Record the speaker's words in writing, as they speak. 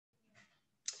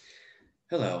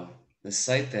Hello. The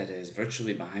site that is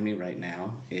virtually behind me right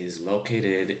now is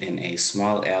located in a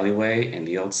small alleyway in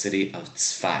the old city of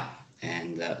Tzfat.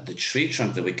 And the tree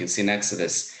trunk that we can see next to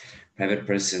this private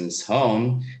person's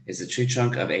home is the tree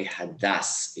trunk of a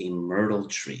hadas, a myrtle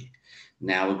tree.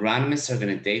 Now, agronomists are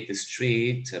going to date this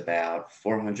tree to about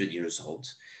 400 years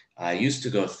old. It used to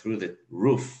go through the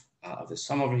roof of this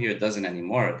home over here. It doesn't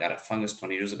anymore. It got a fungus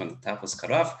 20 years ago and the top was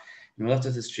cut off. And we're left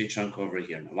with this tree trunk over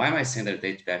here. Now, why am I saying that it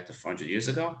dates back to 400 years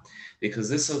ago? Because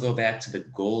this will go back to the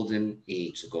golden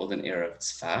age, the golden era of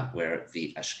Tzfat, where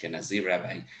the Ashkenazi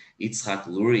Rabbi Yitzchak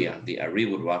Luria, the Ari,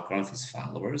 would walk around with his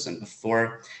followers. And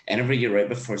every year, right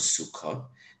before Sukkot,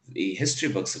 the history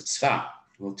books of Tzfat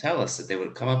will tell us that they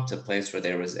would come up to a place where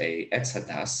there was a Etz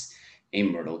Hadas, a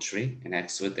myrtle tree, and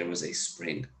next to it there was a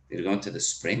spring. They would go into the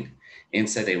spring.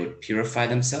 Inside, they would purify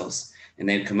themselves, and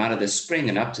they'd come out of the spring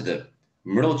and up to the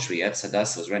myrtle tree. Etz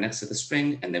Hadas was right next to the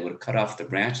spring, and they would cut off the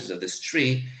branches of this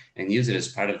tree and use it as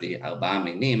part of the Alba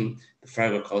Minim, the four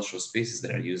agricultural species that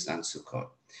are used on Sukkot.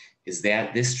 Is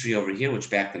that this tree over here,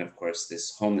 which back then, of course,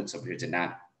 this home that's over here did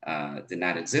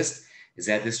not exist? Is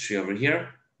that this tree over here?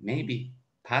 Maybe,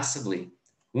 possibly,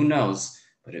 who knows?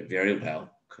 But it very well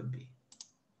could be.